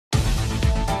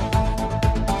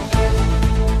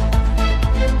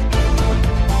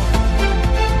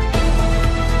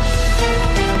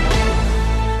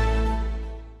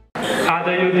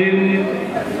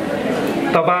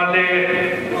तपाईहरुले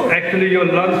एक्चुअली यो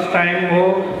lunch time हो,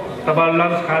 तपाईहरु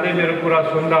लन्च खाँदै मेरो कुरा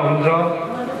सुन्दा हुन्छ,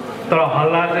 तर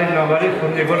हल्ला चाहिँ नगरी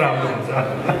सुनेको राम्रो हुन्छ।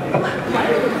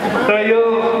 तर यो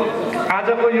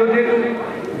आजको यो दिन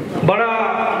बडा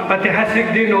ऐतिहासिक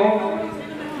दिन हो।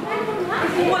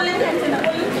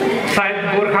 सायद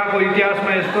गोर्खाको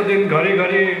इतिहासमा यस्तो दिन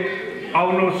घरिघरि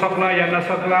आउनु सक्ला या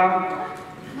नसक्ला।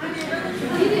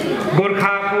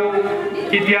 गोर्खाको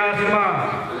इतिहासमा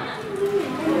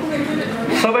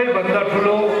सबैभन्दा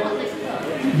ठुलो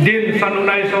दिन सन्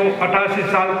 1988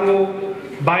 सालको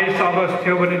 22 अगस्त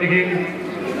थियो भनेदेखि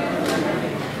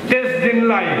त्यस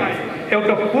दिनलाई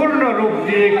एउटा पूर्ण रूप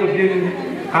दिएको दिन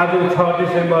आज 6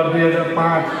 डिसेम्बर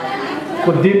 2005 को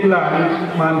दिनलाई हामी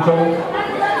मान्छौँ।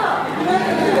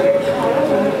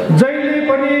 जहिले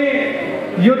पनि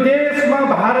यो देशमा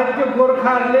भारतीय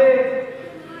गोर्खाहरूले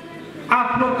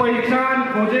आफ्नो पहिचान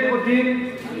खोजेको दिन,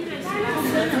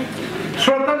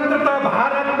 स्वतन्त्रता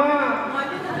भारतमा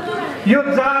यो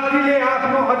जातिले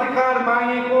आफ्नो अधिकार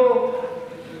मागेको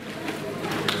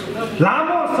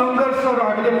लामो संघर्षहरू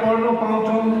हामीले पढ्न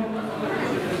पाउँछौँ।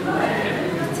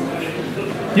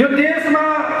 यो देशमा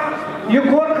यो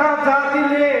गोर्खा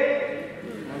जातिले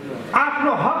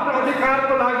आफ्नो हक र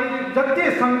अधिकारको लागि जति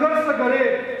संघर्ष गरे,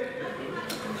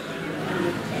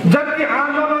 जति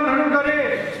आन्दोलनहरू गरे,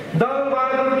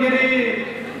 दलबहादुर गिरी,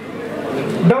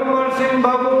 डम्बर सिंह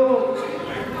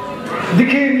बाबुदेखि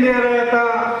लिएर यता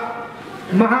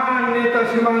महान नेता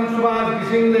श्रीमान सुभाष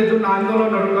घिसिङले जुन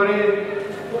आन्दोलनहरू गरे,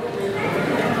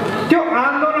 त्यो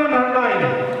आन्दोलनहरूलाई,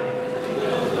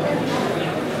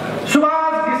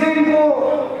 सुभाष घिसिङको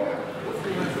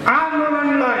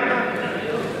आन्दोलनलाई,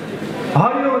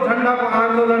 हरियो झण्डाको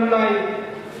आन्दोलनलाई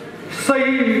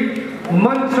सही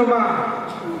मञ्चमा,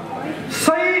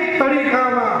 सही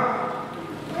तरिकामा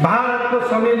भारतको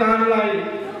संविधानलाई,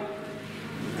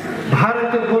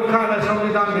 भारतीय गोर्खालाई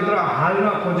संविधानभित्र हाल्न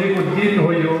खोजेको दिन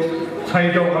हो यो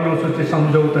 6औं अनुसूची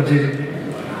सम्झौता दिन।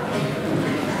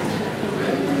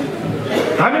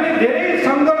 हामीले धेरै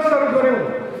संघर्षहरू गर्यौं।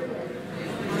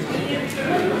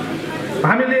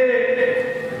 हामीले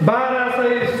 1200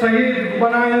 शहीद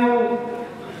बनायौं।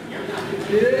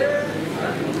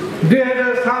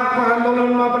 2007 को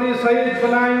आन्दोलनमा पनि शहीद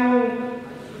बनायौं।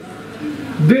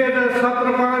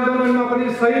 2017 को आन्दोलनमा पनि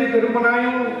शहीदहरू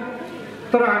बनायौं।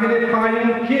 तर हामीले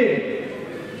पायौं के?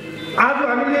 आज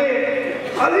हामीले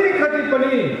अलिकति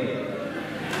पनि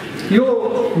यो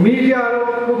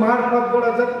मिडियाको मार्फतबाट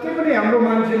जति पनि हाम्रो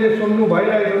मान्छेले सुन्नु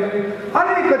भइरहेको छ,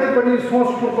 अलिकति पनि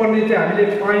सोच्नु पर्ने चाहिँ हामीले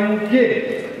पायौं के?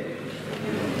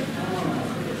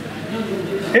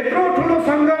 यत्रो ठुलो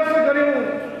संघर्ष गर्यौं,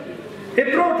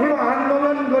 यत्रो ठुलो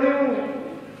आन्दोलन गर्यौं,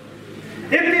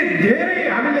 यति धेरै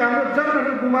हामीले हाम्रो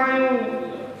जनहरू गुमायौं,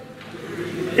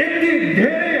 यति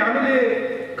धेरै हामीले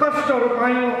कष्टहरू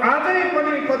पायौं। आजै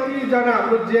पनि कतिजना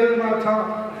हाम्रो जेलमा छ,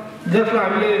 जसलाई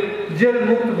हामीले जेल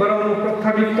मुक्त गराउनु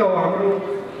प्राथमिकता हो हाम्रो।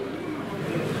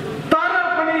 तर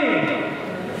पनि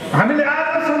हामीले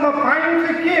आजसम्म पायौं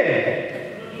चाहिँ के?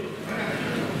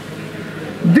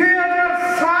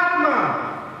 2007 मा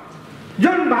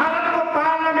जुन भारतको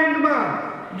पार्लियामेन्टमा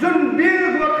जुन बिल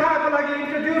गोर्खाको लागि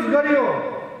इन्ट्रोड्युस गरियो,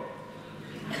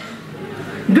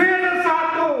 2007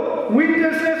 को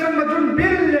विन्टर सेसनमा जुन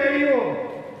बिल ल्याइयो,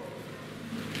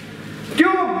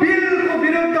 त्यो बिलको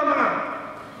विरुद्धमा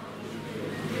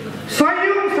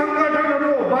सयौं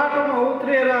संगठनहरू बाटोमा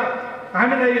उत्रिएर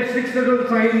हामीलाई 6 शेड्युल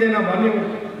चाहिँदैन भन्यो।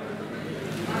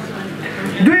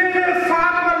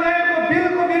 2007 मा ल्याएको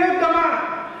बिलको विरुद्धमा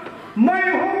मै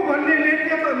हुँ भन्ने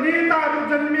नेताहरू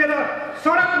जन्मिएर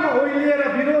सडकमा ओइलिएर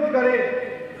विरोध गरे।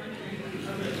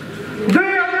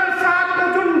 2007 को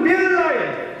जुन बिललाई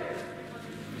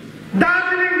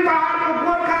दार्जिलिङ पहाडको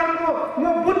गोर्खाहरूको म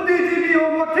बुद्धिजीवी हो,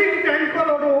 म थिङ्क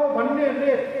ट्याङ्करहरू हो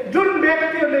भन्नेहरूले जुन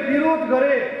व्यक्तिहरूले विरोध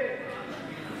गरे,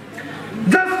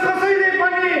 जस कसैले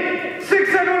पनि 6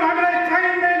 शेड्युल हामीलाई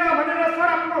चाहिँदैन भनेर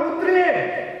सडकमा उत्रिए,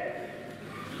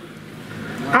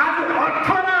 आज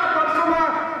 18 वर्षमा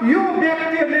यो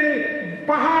व्यक्तिहरूले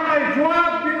पहाडलाई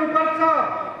जवाब दिनुपर्छ,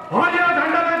 हरियो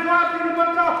झण्डालाई जवाब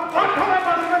दिनुपर्छ। 18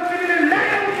 वर्षमा तिमीले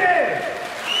ल्यायौ के?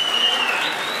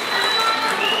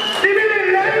 तिमीले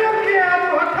ल्यायौ के? आज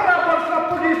 18 वर्ष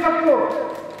पुगिसक्यो,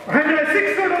 हामीलाई 6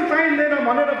 शेड्युल चाहिँदैन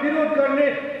भनेर विरोध गर्ने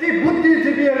ती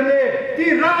बुद्धिजीवीहरूले, ती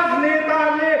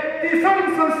राजनेताहरूले, ती सङ्घ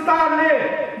संस्थाहरूले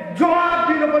जवाब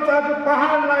दिनुपर्छ। आज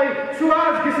पहाडलाई,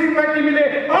 सुभाष घिसिङलाई तिमीले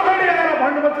अगाडि आएर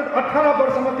भन्नुपर्छ, 18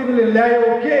 वर्षमा तिमीले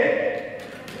ल्यायौ के?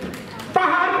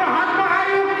 पहाडको हातमा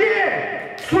आयो के?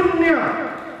 शून्य।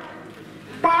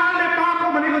 पहाडले पाएको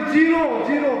भनेको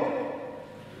 0।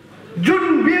 जुन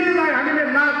बिललाई हामीले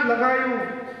नाक लगायौं,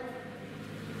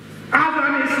 आज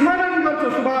हामी स्मरण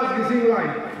गर्छौँ सुभाष घिसिङलाई।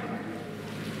 चाहिँ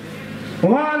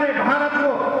उहाँले भारतको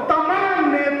तमाम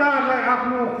नेताहरूलाई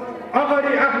आफ्नो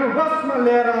अगाडि आफ्नो बसमा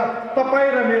लिएर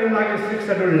तपाईँ र मेरो लागि 6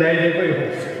 शेड्युल ल्याइदिएकै हो।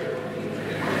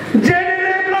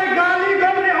 जेएनएलएफलाई गाली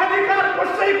गर्ने अधिकार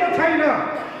कसैको छैन।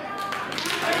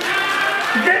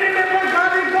 जेएनएलएफलाई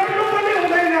गाली गर्नु पनि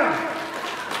हुँदैन।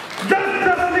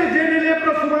 जसले जेएनएलएफ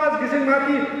र सुभाष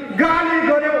घिसिङमाथि गाली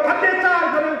गर्यो, अत्याचार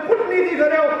गर्यो, कूटनीति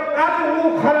गर्यो, आज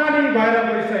ऊ खरानी भएर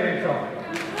गइसकेको छ।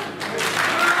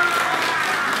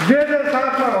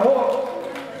 2007 मा हो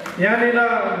यहाँनिर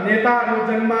नेताहरू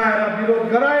जन्माएर विरोध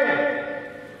गराए,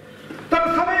 तर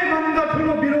सबैभन्दा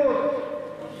ठुलो विरोध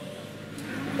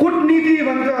कूटनीति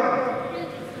भन्छ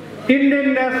इन्डियन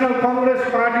नेशनल कांग्रेस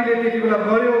पार्टीले त्यति बेला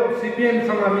गर्यो।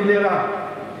 सीपीएमसँग मिलेर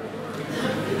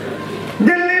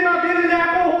दिल्लीमा बिल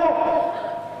ल्याएको हो।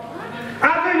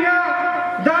 आज यहाँ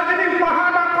दार्जिलिङ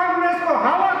पहाडमा कांग्रेसको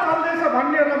हावा चल्दैछ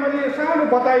भन्नेहरूलाई मैले सानो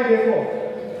बताइदिएको।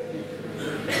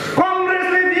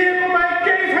 कांग्रेसले दिएको बाहेक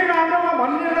केही छैन हाम्रोमा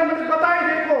भन्नेहरूलाई मैले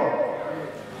बताइदिएको।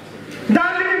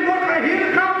 दार्जिलिङ गोर्खा हिल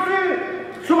काउन्सिल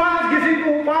सुभाष घिसिङको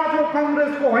उपास हो,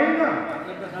 कांग्रेसको होइन।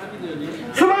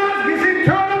 सुभाष घिसिङ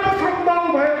थियो र सम्भव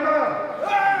भयो त,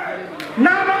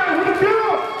 नभए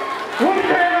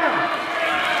हुन्थेन।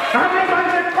 हाम्रो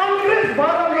मान्छे कांग्रेस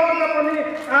भएर लड्दा पनि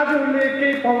आज उनले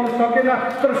केही पाउन सकेन।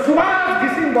 तर सुभाष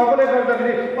घिसिङ भएकोले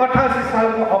गर्दाखेरि 88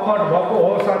 सालको अकड भएको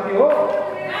हो साथी हो।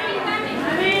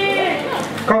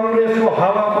 कांग्रेसको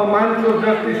हावामा मान्छे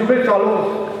जतिसुकै चलोस्,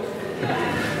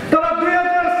 तर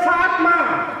 2007 मा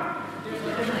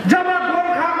जब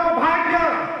गोर्खाको भाग्य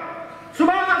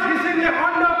सुभाष घिसिङले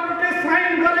अन्डर प्रोटेस्ट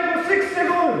साइन गरेको 6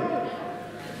 शेड्युल,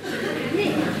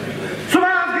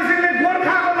 सुभाष घिसिङले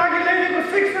गोर्खाको लागि ल्याएको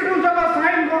 6 शेड्युल जब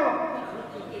साइन भयो,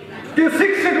 त्यो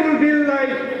 6 शेड्युल बिललाई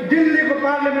दिल्लीको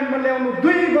पार्लियामेन्टमा ल्याउनु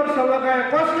 2 वर्ष लगाए।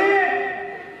 कसले?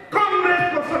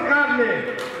 कांग्रेसको सरकारले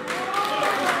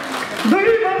 2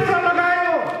 वर्ष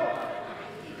लगायो।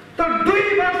 तर 2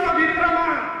 वर्षभित्रमा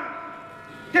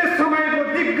त्यस समयको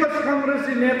दिग्गज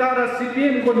कांग्रेसी नेता र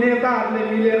सीपीएमको नेताहरूले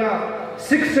मिलेर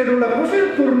 6 शेड्युललाई कसरी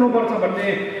तुर्नुपर्छ भन्ने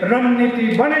रणनीति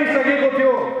बनाइसकेको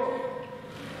थियो।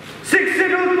 6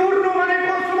 शेड्युल तुर्नु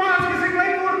भनेको सुभाष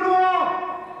घिसिङलाई तुर्नु हो।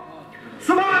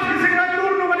 सुभाष घिसिङलाई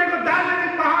तुर्नु भनेको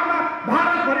दार्जिलिङ पहाडमा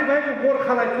भारतभरि भएको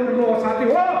गोर्खालाई तुर्नु हो साथी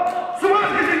हो। सुभाष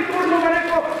घिसिङ तुर्नु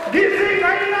भनेको घिसिङ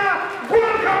होइन,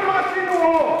 गोर्खा मासिनु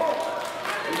हो।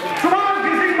 सुभाष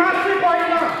घिसिङ मासिनु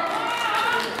होइन।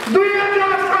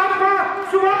 2007 मा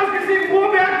सुभाष घिसिङ गो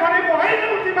ब्याक भनेको होइन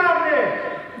तिमीहरूले।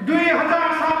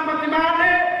 2007 मा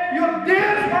तिमीहरूले यो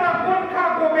देशबाट गोर्खा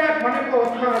गो ब्याक भनेको हो।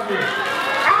 तिमीहरूले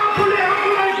आफूले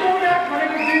आफूलाई गो ब्याक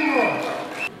भनेको दिन हो।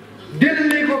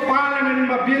 दिल्लीको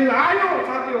पार्लियामेन्टमा बिल आयो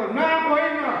साथी हो, नाम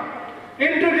होइन,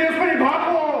 इन्ट्रोड्युस पनि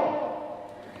भएको हो।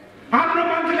 हाम्रो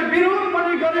मान्छेले विरोध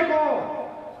पनि गरेको,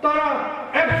 तर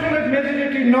एब्सोल्युट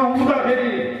मेजोरिटी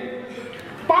नहुँदाखेरि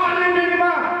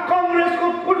पार्लियामेन्टमा कांग्रेसको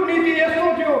कूटनीति यस्तो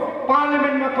थियो।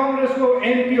 पार्लियामेन्टमा कांग्रेसको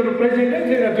एमपीहरू प्रेसिडेन्ट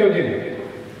थिएन त्यो दिन।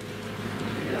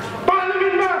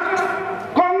 पार्लियामेन्टमा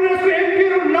कांग्रेसको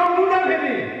एमपीहरू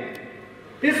नहुँदाखेरि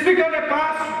स्पिकरले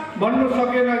पास भन्नु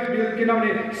सकेन बिल, किनभने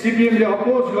सीपीएमले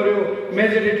अपोज गर्यो।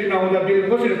 मेजोरिटी नहुँदा बिल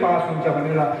कसरी पास हुन्छ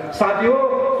भनेर साथी हो।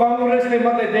 कांग्रेसले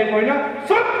मात्रै दिएको होइन,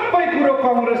 सबै कुरो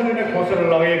कांग्रेसले नै खोसेर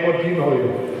लगेको दिन हो यो।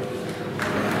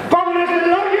 कांग्रेसले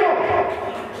लग्यो,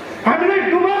 हामीलाई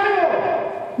डुबायो।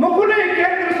 म कुनै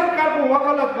केन्द्र सरकारको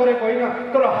वकालत गरेको होइन,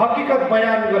 तर हकीकत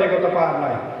बयान गरेको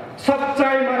तपाईहरुलाई।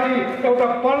 सच्चाइमाथि एउटा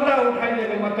पर्दा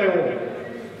उठाइदिएको मात्रै हो।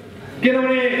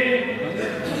 किनभने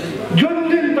जुन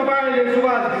दिन तपाईले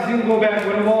सुभाष घिसिङको ब्यान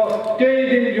गर्नुभयो, त्यही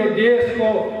दिन यो देशको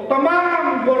तमाम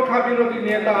गोर्खा विरोधी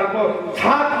नेताहरूको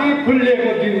छाती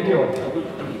फुल्लिएको दिन थियो।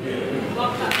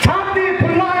 छाती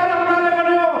फुल्लाएर उनीहरूले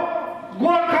भन्यो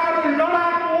गोर्खाहरू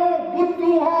लडाकु हो,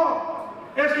 बुद्धु हो,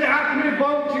 यसले आफ्नै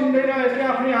बाउ चिन्दैन, यसले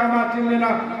आफ्नै आमा चिन्दैन,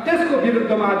 त्यसको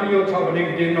विरुद्धमा आज यो छ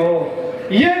भनेको दिन हो।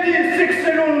 यदि 6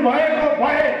 शेड्युल भएको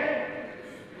भए,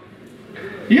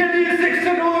 यदि 6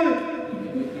 शेड्युल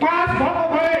पास भएको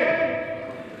भए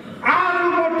आज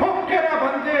म ठोकेर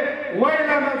भन्थे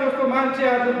वैलामा जस्तो मान्छे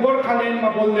आज गोर्खाल्यान्डमा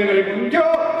बोल्दै गरेको हुन्थ्यो,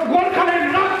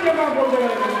 गोर्खाल्यान्ड राज्यमा बोल्दै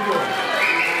गरेको हुन्थ्यो।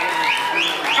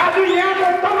 आज यहाँको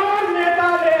तमाम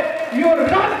नेताले यो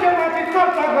राज्यमाथि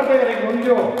चर्चा गर्दै गरेको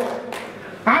हुन्थ्यो।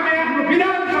 हामी आफ्नो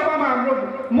विधानसभामा हाम्रो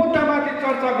मुद्दामाथि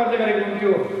चर्चा गर्दै गरेको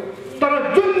हुन्थ्यो। तर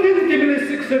जुन दिन तिमीले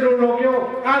 6 शेड्युल रोक्यौ,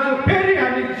 आज फेरि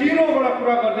हामी जिरोबाट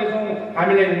कुरा गर्दैछौँ।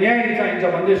 हामीलाई न्याय चाहिन्छ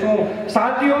भन्दैछौँ।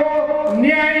 साथी हो,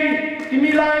 न्याय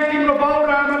तिमीलाई तिम्रो बाउ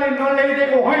र आमाले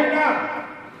नल्याइदिएको होइन।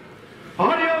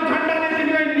 हरियो झन्डाले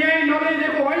तिमीलाई न्याय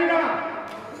नल्याइदिएको होइन।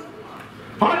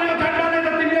 हरियो झन्डाले त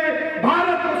तिमीलाई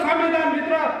भारतको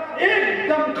संविधानभित्र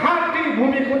एकदम खाटी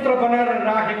भूमिपुत्र षड्यन्त्र बनाएर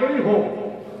राखेको नि हो।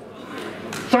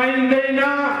 चाहिँदैन,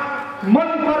 मन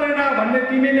परेन भन्ने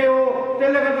तिमीले हो।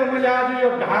 त्यसले गर्दा मैले आज यो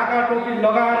ढाका टोपी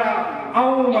लगाएर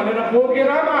आउँ भनेर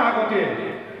बोकेरमा आएको थिएँ।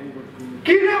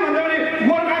 किन भन्दाखेरि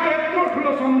गोर्खाको यत्रो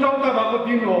ठुलो सम्झौता भएको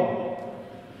दिन हो।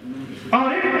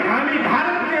 अरे हामी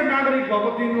भारतीय नागरिक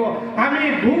भएको दिन हो, हामी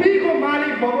भूमिको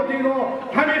मालिक भएको दिन हो,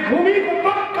 हामी भूमिको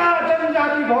पक्का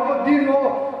जनजाति भएको दिन हो।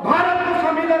 भारतको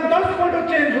संविधान 10 पल्ट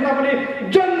चेन्ज हुँदा पनि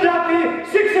जनजाति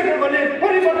शिक्षक भने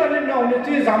परिवर्तन नहुने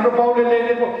चिज हाम्रो बाउले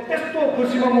ल्याइदिएको। यस्तो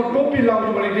खुसीमा म टोपी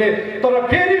लाउँछु भनेको थिएँ, तर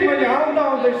फेरि मैले आउँदा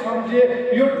आउँदै सम्झेँ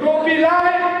यो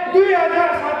टोपीलाई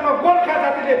 2007मा गोर्खा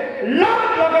जातिले लात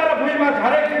लगाएर भुइँमा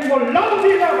झारेको म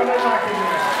लाउँदिनँ भनेर राखेको।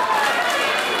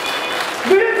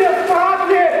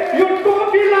 2007ले यो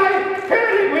टोपीलाई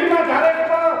फेरि भुइँमा झारेको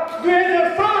छ।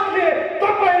 2007ले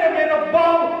तपाईँ र मेरो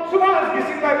बाउ सुभाष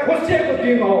घिसिङलाई खोसिएको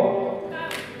दिन हो।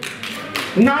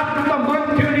 नाच्नु त मन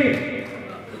थियो नि,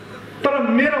 तर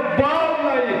मेरो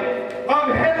बाउलाई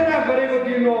अवहेलना गरेको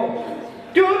दिन हो।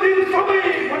 त्यो दिन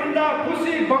सबैभन्दा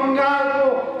खुसी बङ्गालको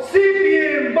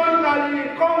सिपिएम बङ्गाली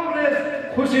कङ्ग्रेस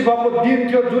खुसी भएको दिन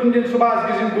थियो, जुन दिन सुभाष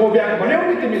घिसिङ गो ब्याक भन्यौ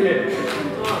नि तिमीले।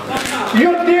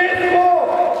 यो देशको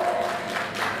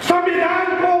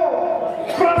संविधानको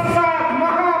प्रसाद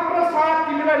महाप्रसाद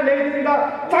तिमीलाई ल्याइदिँदा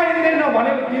चाहिँदैन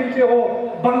भनेको दिन चाहिँ हो।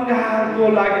 बङ्गालको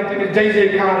लागि तिमी जय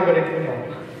जयकार गरेको दिन हो।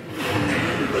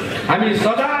 हामी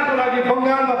सदाको लागि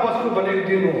बङ्गालमा बस्नु भनेको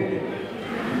दिन हो।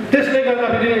 त्यसले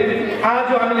गर्दाखेरि आज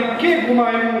हामीले के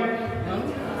गुमायौँ?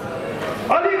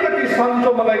 अलिकति सन्चो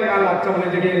मलाई कहाँ लाग्छ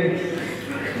भनेदेखि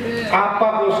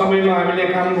आप्पाको समयमा हामीले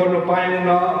काम गर्नु पायौँ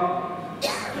न,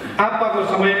 आप्पाको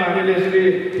समयमा हामीले यसरी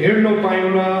हिँड्नु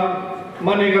पायौँ न।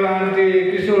 मणिकला आन्टी,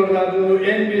 किशोर दाजु,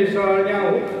 एनबी सर,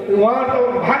 यहाँ उहाँ त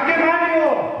भाग्यमानी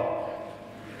हो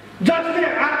जसले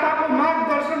आप्पाको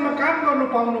मार्गदर्शनमा काम गर्नु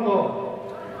पाउनुभयो,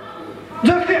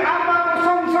 जसले आप्पाको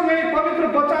सँगसँगै पवित्र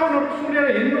वचनहरू सुनेर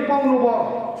हिँड्नु पाउनुभयो।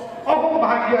 अहो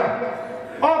भाग्य,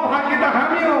 अभाग्य त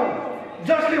हामी हो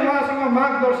जसले उहाँसँग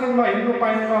मार्गदर्शनमा हिँड्नु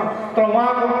पाइन्न। तर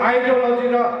उहाँको आइडियोलोजी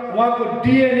र उहाँको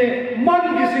डिएनए मन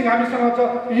घिसिङ हामीसँग छ।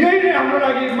 यही नै हाम्रो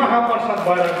लागि महाप्रसाद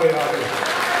भएर गयो।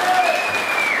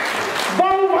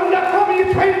 बाउभन्दा कमी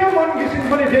छैन मन घिसिङ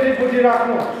पनि फेरि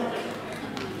बुझिराख्नु।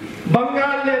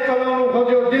 बङ्गालले चलाउनु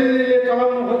खोज्यो, दिल्लीले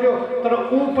चलाउनु खोज्यो, तर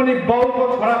ऊ पनि बाउको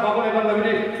छोरा भएकोले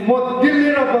गर्दाखेरि म दिल्ली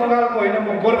र बङ्गालको होइन म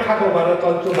गोर्खाको भएर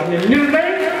चल्छु भन्ने निर्णय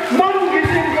मन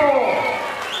घिसिङको।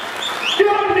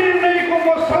 त्यो निर्णयको म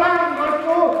सलाम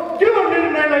गर्छु, त्यो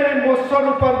निर्णयलाई नै म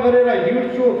सदुपयोग गरेर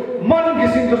हिँड्छु। मन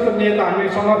घिसिङ जस्तो नेता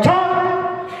हामीसँग छ,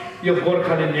 यो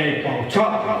गोर्खाले न्याय पाउँछ।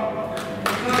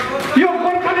 यो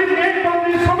गोर्खाले न्याय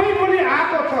पाउने समय पनि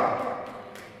आएको छ,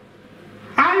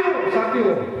 आयो साथी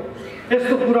हो।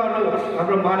 यस्तो कुराहरू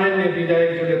हाम्रो माननीय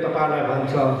विधायकज्यूले तपाईँलाई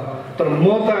भन्छ, तर म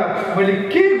त मैले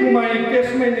के गुमाएँ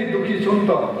त्यसमै नै दुखी छु नि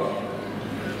त।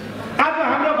 आज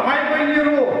हाम्रो भाइ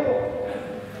बहिनीहरू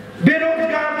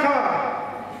बेरोजगार छ।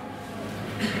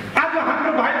 आज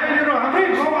हाम्रो भाइ बहिनीहरू हाम्रै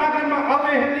गाउँ आँगनमा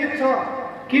अवहेलित छ।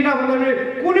 किन भन्दाखेरि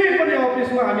कुनै पनि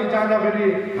अफिसमा हामी जाँदाखेरि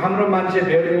हाम्रो मान्छे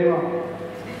भेट्दैनौँ।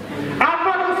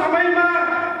 आप्पाको समयमा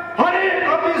हरेक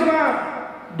अफिसमा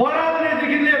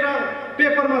बराल्नेदेखि लिएर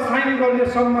पेपरमा साइन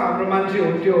गर्नेसम्म हाम्रो मान्छे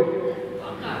हुन्थ्यो।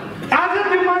 आज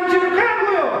त्यो मान्छेहरू कहाँ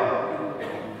गयो,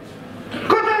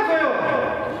 कता गयो?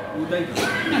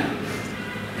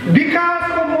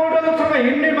 विकासको मोडलसँग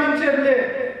हिँड्ने मान्छेहरूले,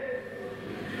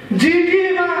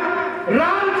 जिटिएमा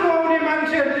राल चुहाउने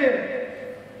मान्छेहरूले,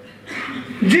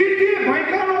 जिटिए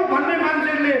भैँकालो भन्ने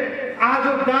मान्छेहरूले आज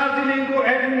दार्जिलिङको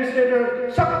एडमिनिस्ट्रेटर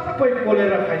सबै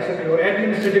खोलेर खाइसक्यो।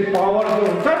 एडमिनिस्ट्रेटिभ पावर जो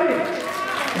हुन्छ नि,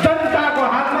 जनताको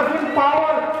हातमा जुन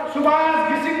पावर सुभाष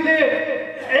घिसिङले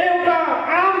एउटा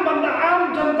आमभन्दा आम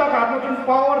जनताको हातमा जुन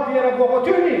पावर दिएर गएको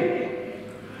थियो नि,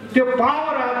 त्यो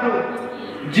पावर आज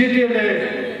जिटिएले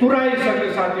पुऱ्याइसक्यो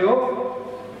साथी हो।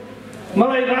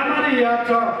 मलाई राम्ररी याद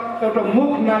छ, एउटा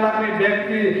मुख नलाग्ने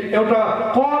व्यक्ति, एउटा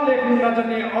क लेख्नु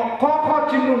नजान्ने, क ख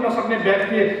चिन्नु नसक्ने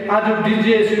व्यक्ति आज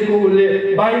डिजिएसीको उसले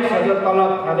 22,000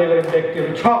 तलब खाँदै गरेको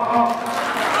व्यक्तिहरू छ।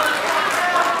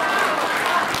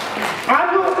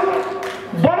 आज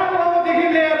बडाबाउदेखि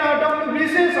लिएर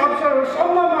विशेष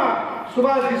अफसरहरूसम्ममा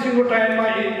सुभाष घिसिङको टाइममा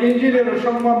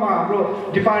इन्जिनियरहरूसम्ममा हाम्रो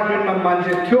डिपार्टमेन्टमा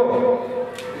मान्छे थियो।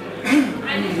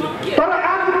 तर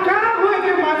आज कहाँ गयो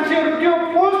त्यो मान्छेहरू, त्यो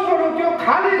पोस्टहरू, त्यो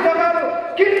खाली जग्गाहरू?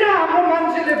 किन हाम्रो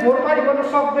मान्छेले भोरपाई गर्न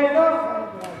सक्दैन?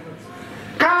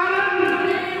 कारण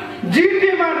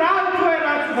जिटिएमा राज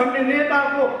चुहाइरहेको छु भन्ने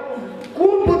नेताको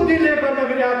कुबुद्धिले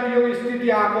गर्दाखेरि आज यो स्थिति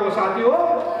आएको हो साथी हो।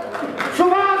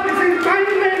 सुभाष घिसिङ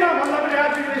चाहिँदैन भन्दाखेरि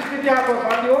आज यो स्थिति आएको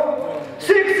साथी हो।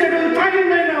 6 सेड्युल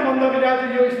चाहिँदैन भन्दाखेरि आज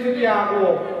यो स्थिति आएको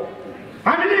हो।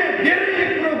 हामीले धेरै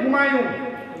कुरो गुमायौँ,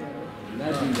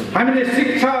 हामीले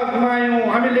शिक्षा गुमायौँ,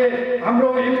 हामीले हाम्रो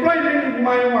इम्प्लोइमेन्ट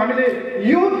गुमायौँ, हामीले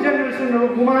युथ जेनेरेसनहरू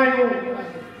गुमायौँ।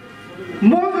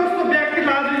 म जस्तो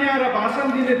व्यक्तिलाई आज यहाँ भाषण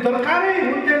दिने दरकारै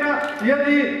हुन्थेन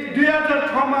यदि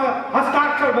 2006 मा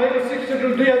हस्ताक्षर भएको 6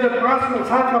 शेड्युल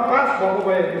 2007 मा पास भएको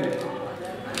भए पनि।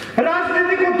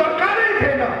 राजनीतिको दरकारै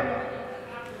थिएन।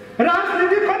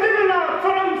 राजनीति कति बेला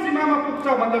चरम सीमामा पुग्छ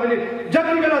भन्दाखेरि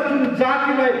जति बेला जुन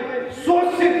जातिलाई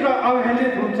शोषित र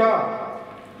अवहेलित हुन्छ,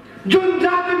 जुन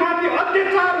जातिमाथि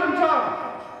अत्याचार हुन्छ,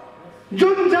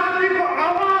 जुन जातिको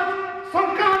आवाज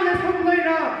सरकारले सुन्दैन,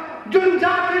 जुन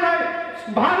जातिलाई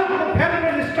भारतको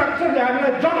फेडरल स्ट्रक्चरले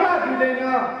हामीलाई जग्गा दिँदैन,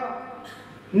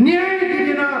 न्याय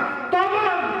दिँदैन, तब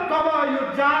यो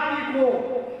जातिको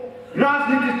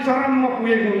राजनीति चरममा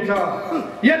पुगेको हुन्छ।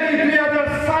 यदि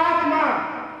 2007 मा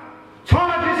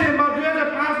 6 डिसेम्बर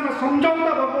 2005 मा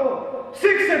सम्झौता भएको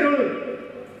 6 शेड्युल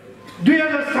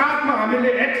 2007 मा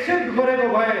हामीले एक्सेप्ट गरेको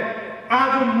भए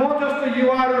आज म जस्तो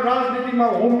युवाहरू राजनीतिमा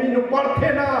होमिनु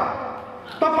पर्थेन।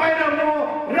 तपाईँ र म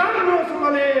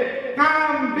राम्रोसँगले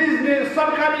काम, बिजनेस,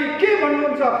 सरकारी के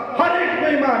भन्नुहुन्छ हरेक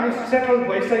कुरामा हामी सेटल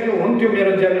भइसक्यो हुन्थ्यो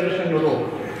मेरो जेनेरेसनहरू।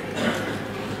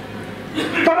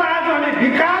 तर आज हामी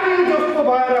भिखारी जस्तो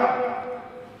भएर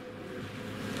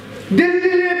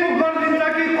दिल्लीले पो गरिदिन्छ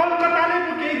कि कलकत्ताले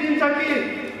पो केही दिन्छ कि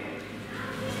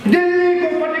दिल्लीको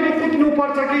पट्टिको कुद्नु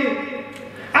पर्छ कि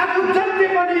आज जति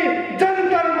पनि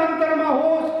जन्तर मन्तरमा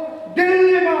होस्,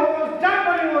 दिल्लीमा होस्, जहाँ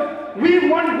पनि होस्, वी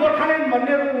वान्ट गोर्खाल्यान्ड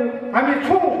भन्नेहरू हामी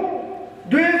छौँ।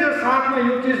 2007 मा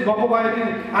यो चिज भएको भएदेखि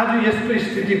आज यस्तो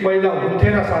स्थिति पैदा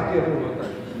हुन्थेन साथीहरू।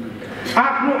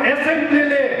 आफ्नो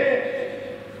एसेम्ब्लीले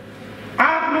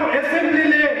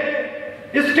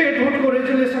स्टेटहुडको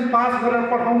रेजुलेसन पास गरेर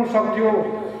पठाउन सक्थ्यो,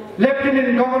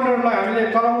 लेफ्टिनेन्ट गभर्नरलाई हामीले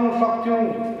चलाउन सक्थ्यौँ,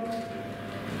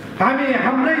 हामी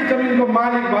हाम्रै जमिनको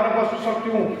मालिक भएर बस्न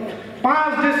सक्थ्यौँ।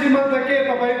 5 डेसिमल त के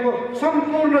तपाईँको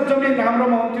सम्पूर्ण जमिन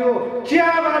हाम्रोमा हुन्थ्यो।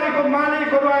 चियाबारीको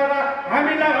मालिकहरू आएर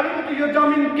हामीलाई अलिकति यो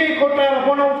जमिन के कोटाएर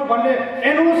बनाउँछु भन्ने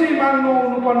एनओसी माग्नु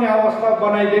आउनुपर्ने अवस्था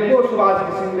बनाइदिएको सुभाष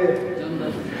घिसिङले,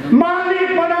 मालिक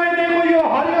बनाइदिएको यो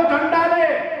हरियो झन्डाले।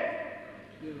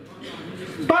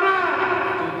 तर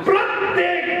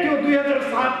प्रत्येक त्यो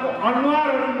 2007 को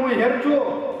अनुहारहरू म हेर्छु,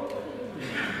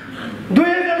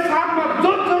 2007 मा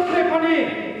जसले पनि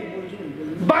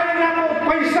बाहिरको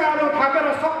पैसाहरू थापेर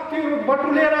शक्तिहरू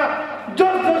बटुलेर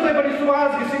जसले पनि सुभाष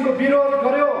घिसिङको विरोध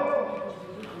गर्यो,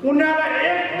 उनीहरूलाई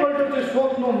एकपल्ट चाहिँ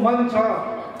सोध्नु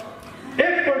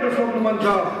मन छ,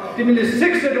 तिमीले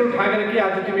 6 शेड्युल थाकेर कि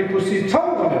आज तिमी खुसी छौ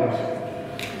भनेर?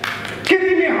 के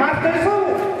तिमी हाँस्दैछौ?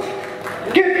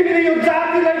 के तिमीले यो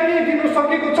जातिलाई के दिनु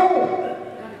सकेको छौ?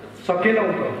 सकेनौ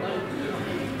त।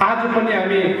 आज पनि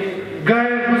हामी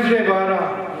गैर गुज्रे भएर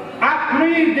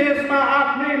आफ्नै देशमा,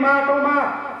 आफ्नै माटोमा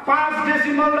 5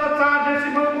 डेसिमल र 4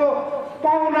 डेसिमलको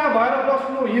पाउना भएर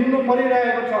बस्नु, हिँड्नु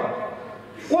परिरहेको छ।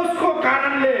 उसको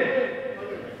कारणले,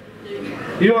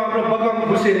 यो हाम्रो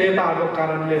बगमखुसी नेताहरूको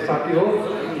कारणले साथी हो।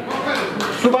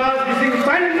 सुभाष घिसिङ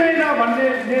चाहिँदैन भन्ने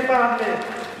नेताहरूले,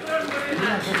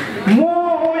 म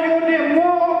हो यो म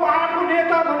पहाडको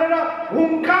नेता भनेर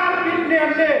हुङ्कार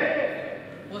पिट्नेहरूले,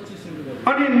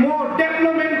 अनि म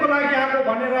डेभलपमेन्टको लागि आएको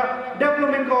भनेर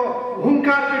डेभलपमेन्टको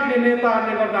हुङ्कार पिट्ने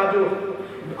नेताहरूले गर्दा आज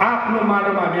आफ्नो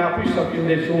माटोमा हामी आफै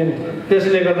सकिँदैछौँ।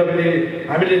 त्यसले गर्दाखेरि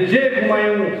हामीले जे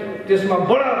गुमायौँ त्यसमा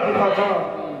बडा दुःख छ।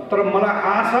 तर मलाई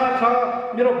आशा छ,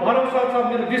 मेरो भरोसा छ,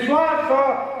 मेरो विश्वास छ,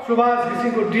 सुभाष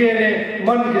घिसिङको डिएनए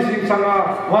मन घिसिङसँग,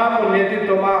 उहाँको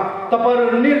नेतृत्वमा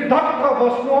तपाईँहरू निर्धक्क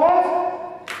बस्नुहोस्।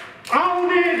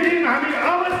 आउने दिन हामी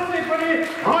अवश्य पनि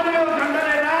हरियो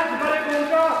झन्डाले राज गरेको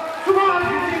हुन्छ, सुभाष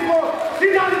घिसिङको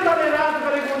सिद्धान्तले राज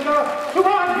गरेको हुन्छ,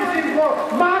 सुभाष घिसिङको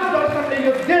मार्गदर्शनले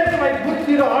यो देशलाई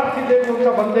बुद्धि र अर्थ दिएको हुन्छ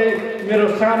भन्दै मेरो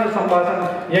सानो सम्भाषण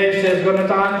यही शेष गर्न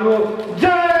चाहन्छु।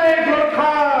 जय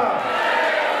गोर्खा।